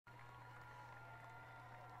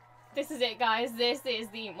This is it, guys. This is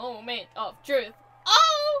the moment of truth.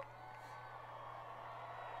 Oh!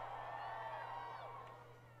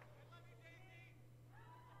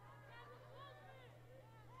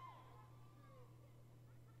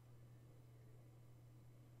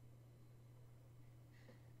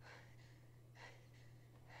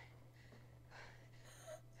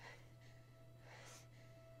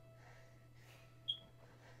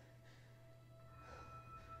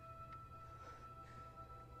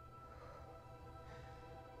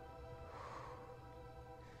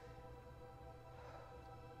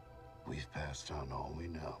 We've passed on all we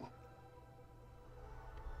know.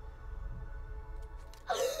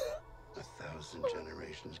 1,000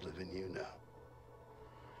 generations live in you now.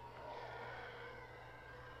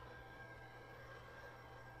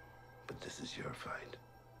 But this is your fight.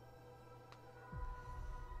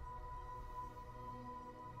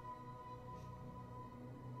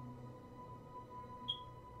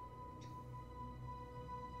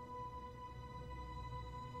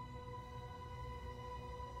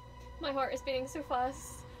 My heart is beating so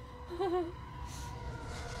fast.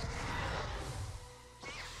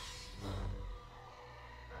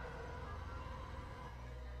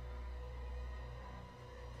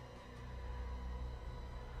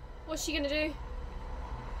 What's she gonna do?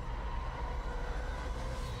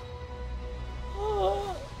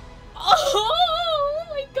 Oh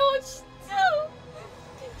my god,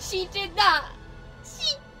 she did that.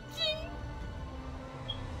 She did.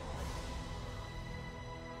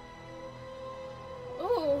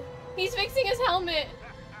 Oh, he's fixing his helmet.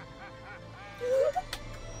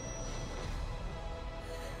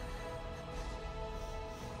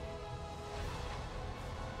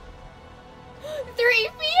 Three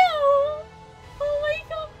PO. Oh my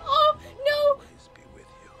god. Oh no. Always be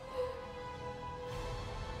with you.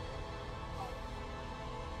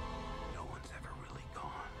 No one's ever really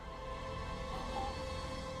gone.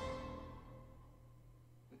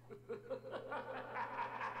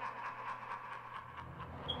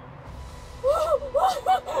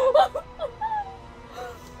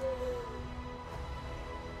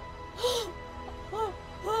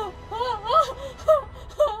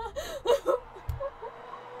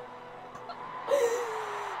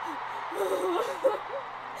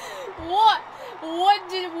 What? What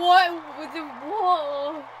did what?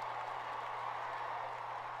 Whoa.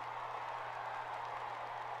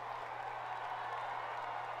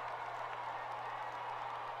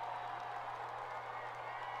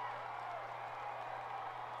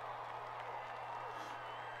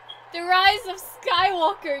 The rise of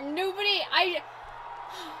Skywalker. Nobody.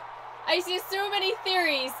 I see so many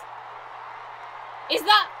theories. Is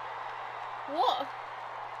that what?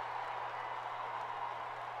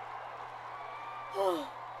 Oh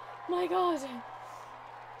my god.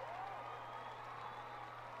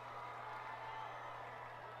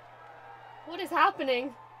 What is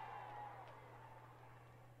happening?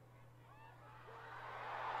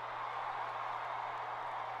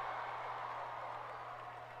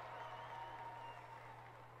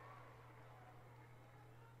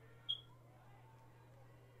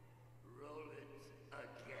 Roll it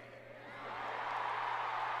again.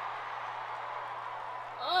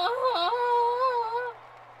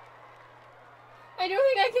 I don't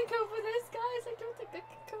think I can cope with this, guys. I don't think I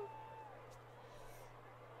can cope.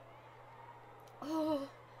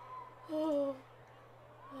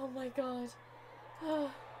 Oh my god.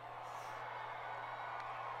 Oh.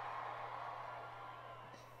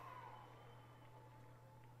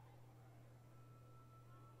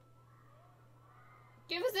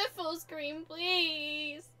 Give us a full screen,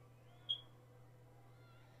 please.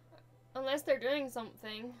 Unless they're doing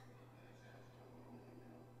something.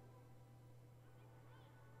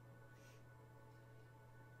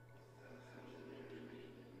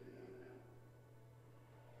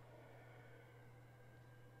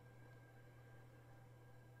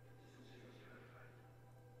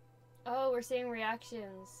 Oh, we're seeing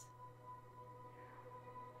reactions.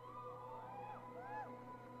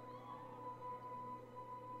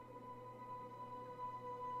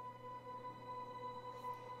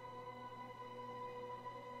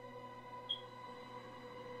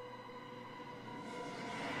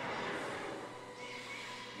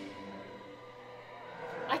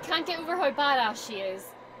 I can't get over how badass she is.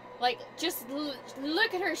 Like, just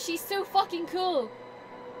look at her. She's so fucking cool.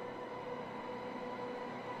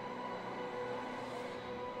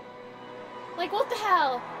 Like, what the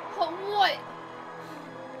hell? What?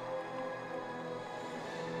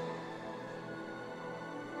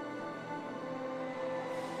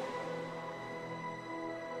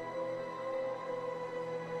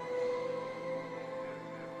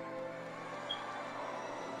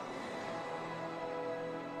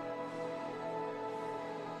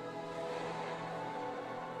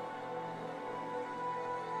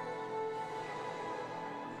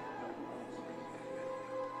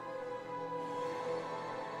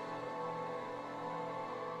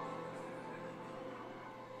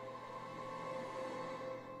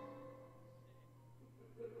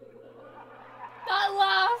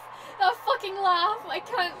 laugh. I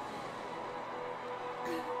can't.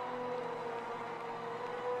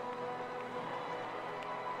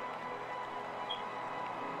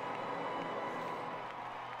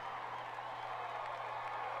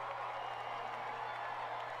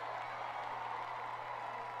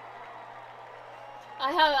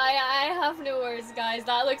 I have no words, guys.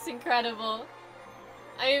 That looks incredible.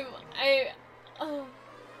 Oh,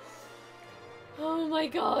 oh my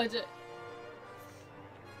god.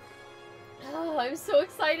 Oh, I'm so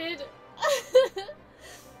excited.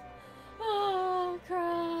 Oh,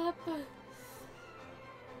 crap.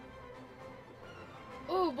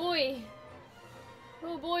 Oh boy.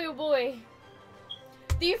 Oh boy, oh boy.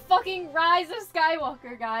 The fucking rise of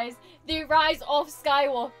Skywalker, guys. The rise of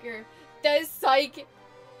Skywalker. The psych.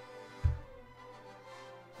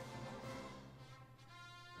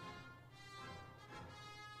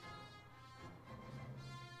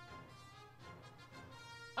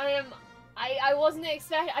 I wasn't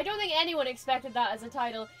I don't think anyone expected that as a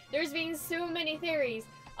title. There's been so many theories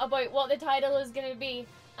about what the title is gonna be.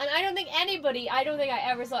 And I don't think I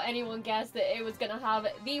ever saw anyone guess that it was gonna have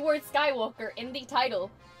the word Skywalker in the title.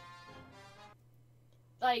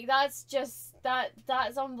 Like, that's just,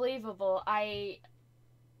 that's unbelievable. I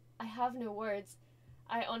have no words.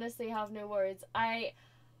 I honestly have no words. I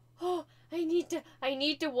need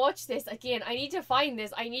to watch this again. I need to find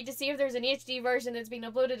this. I need to see if there's an HD version that's been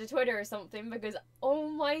uploaded to Twitter or something, because, oh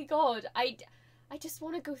my god, I just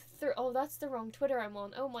want to go through. Oh, that's the wrong Twitter I'm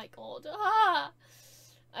on. Oh my god. Ah!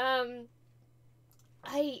 I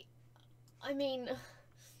mean,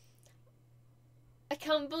 I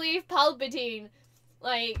can't believe Palpatine,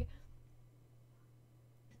 like,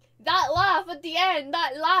 that laugh at the end,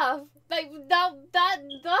 that laugh, like,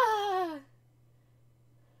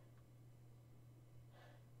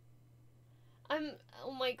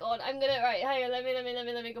 oh my god, I'm gonna, right, hang on,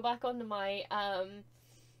 let me go back onto my,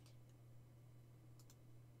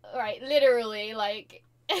 right, literally, like,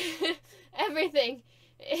 everything,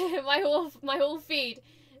 my whole feed,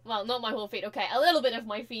 well, not my whole feed, okay, a little bit of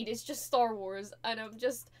my feed is just Star Wars, and I'm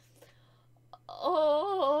just,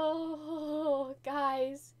 oh,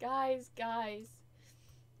 guys.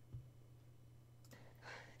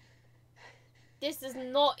 This is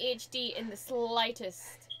not HD in the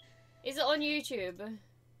slightest. Is it on YouTube?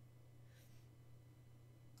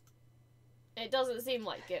 It doesn't seem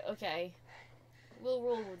like it, okay. We'll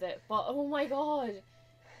roll with it, but oh my god.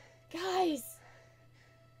 Guys!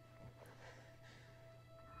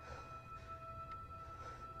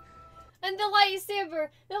 And the lightsaber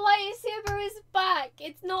is back.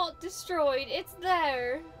 It's not destroyed. It's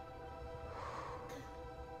there.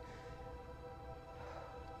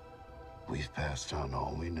 We've passed on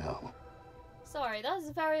all we know. Sorry, that's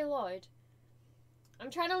very loud. I'm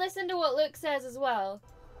trying to listen to what Luke says as well.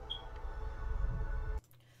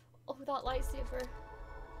 Oh, that lightsaber.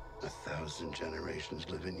 1,000 generations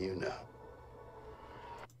live in you now.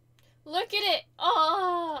 Look at it!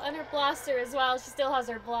 Oh, and her blaster as well. She still has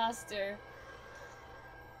her blaster.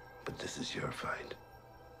 But this is your fight.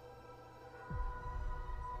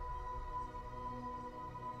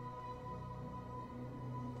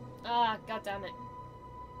 Ah, god damn it.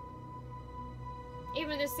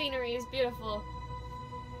 Even the scenery is beautiful.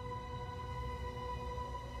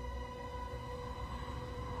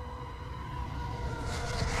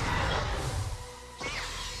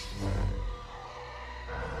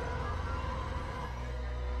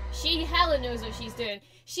 She hella knows what she's doing.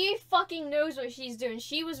 She fucking knows what she's doing.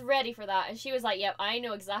 She was ready for that, and she was like, yep, I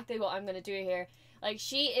know exactly what I'm gonna do here. Like,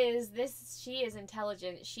 she is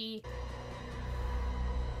intelligent. She...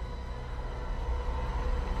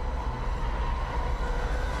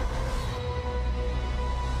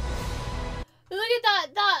 Look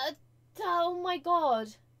at that, oh my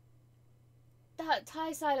god. That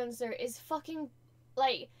TIE silencer is fucking,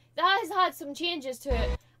 like, that has had some changes to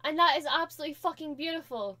it, and that is absolutely fucking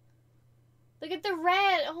beautiful. Look at the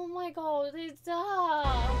red, oh my god, it's,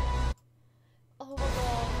 oh my god.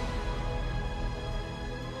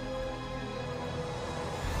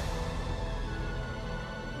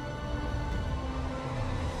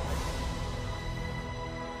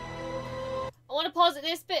 I want to pause at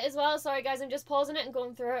this bit as well. Sorry guys, I'm just pausing it and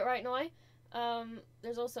going through it right now.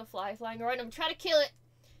 There's also a fly flying around. I'm trying to kill it.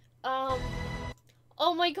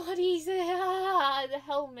 Oh my god, he's the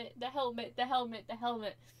helmet.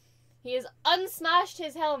 He has unsmashed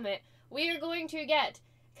his helmet. We are going to get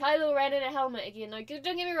Kylo Ren in a helmet again. Now, don't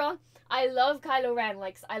get me wrong. I love Kylo Ren.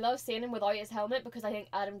 Like, I love seeing him without his helmet because I think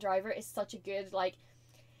Adam Driver is such a good, like,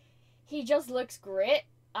 he just looks great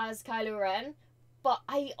as Kylo Ren. But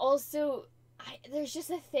I also... there's just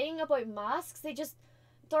a thing about masks.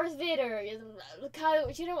 Darth Vader, Kyle,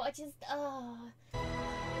 you know what,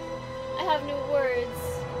 I have no words.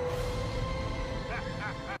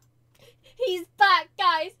 He's back,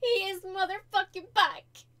 guys! He is motherfucking back!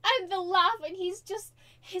 And the laugh, and he's just,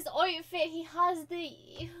 his outfit, he has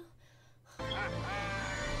the...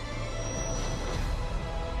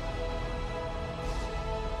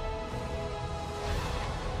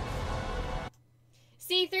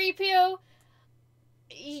 C-3PO,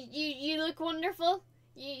 you look wonderful.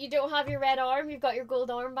 You don't have your red arm, you've got your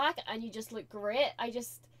gold arm back, and you just look great. Now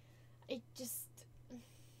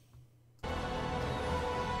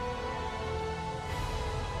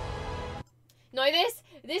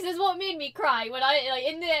this is what made me cry when I, like,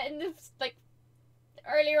 in the like,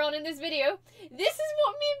 earlier on in this video. This is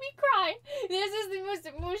what made me cry. This is the most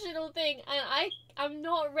emotional thing, and I'm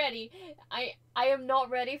not ready. I am not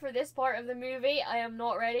ready for this part of the movie. I am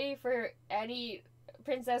not ready for any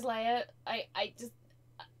Princess Leia.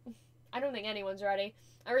 I don't think anyone's ready.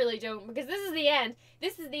 I really don't, because this is the end.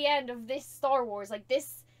 This is the end of this Star Wars, like,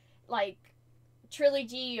 this, like,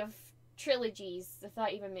 trilogy of trilogies, if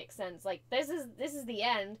that even makes sense. Like, this is the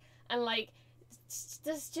end, and, like,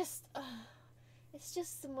 it's just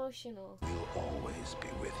emotional. We'll always be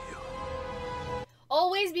with you.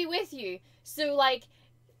 Always be with you. So, like,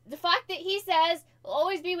 the fact that he says, "We'll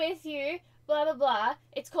always be with you," blah blah blah,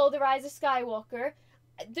 it's called The Rise of Skywalker.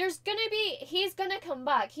 He's gonna come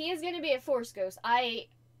back. He is gonna be a Force ghost.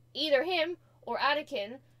 Either him or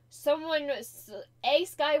Anakin, a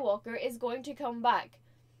Skywalker is going to come back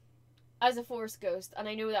as a Force ghost, and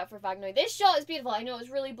I know that for a fact. Now, this shot is beautiful. I know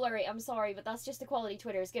it's really blurry. I'm sorry, but that's just the quality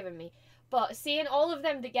Twitter has given me. But seeing all of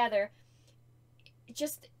them together,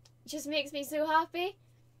 just makes me so happy.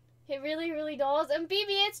 It really, really does. And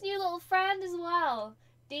BB-8's new little friend as well.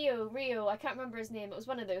 Rio, I can't remember his name. It was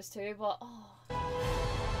one of those two, but oh.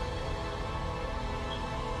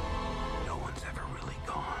 No one's ever really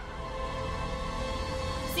gone.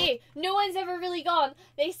 See, no one's ever really gone.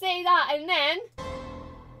 They say that, and then...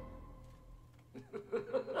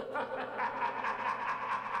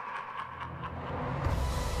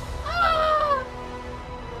 ah!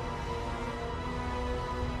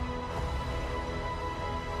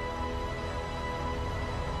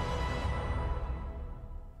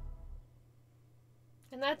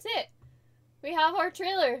 And that's it. We have our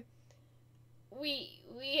trailer. We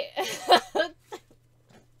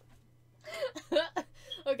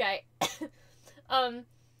okay.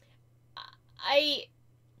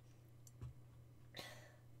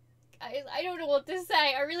 I don't know what to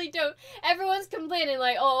say. I really don't. Everyone's complaining,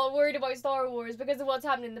 like, oh, worried about Star Wars because of what's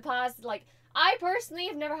happened in the past. Like, I personally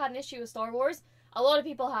have never had an issue with Star Wars. A lot of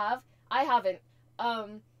people have. I haven't.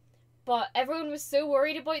 But everyone was so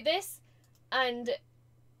worried about this, and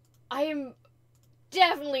I am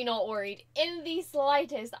definitely not worried in the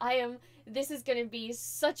slightest. This is gonna be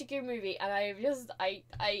such a good movie, and I'm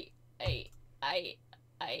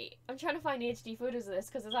trying to find HD photos of this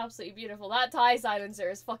because it's absolutely beautiful. That TIE silencer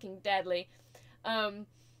is fucking deadly. But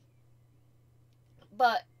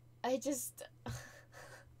I just...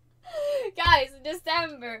 Guys,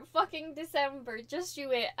 fucking December, just you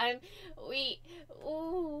wait, and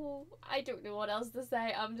I don't know what else to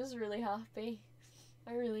say. I'm just really happy.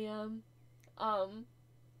 I really am. But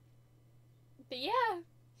yeah,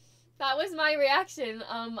 that was my reaction.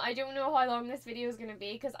 I don't know how long this video is gonna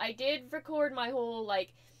be, because I did record my whole,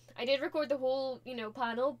 like, I did record the whole, you know,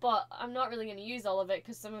 panel, but I'm not really gonna use all of it,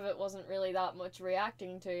 because some of it wasn't really that much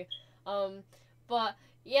reacting to. But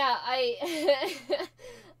yeah,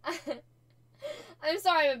 I'm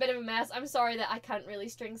sorry I'm a bit of a mess. I'm sorry that I can't really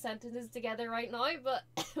string sentences together right now, but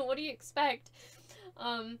what do you expect?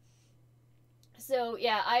 So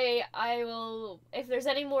yeah, I will, if there's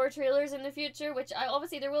any more trailers in the future, which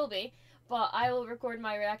obviously there will be, but I will record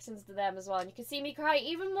my reactions to them as well. And you can see me cry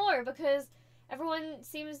even more because everyone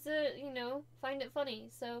seems to, you know, find it funny.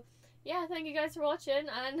 So yeah, thank you guys for watching,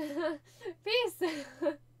 and peace!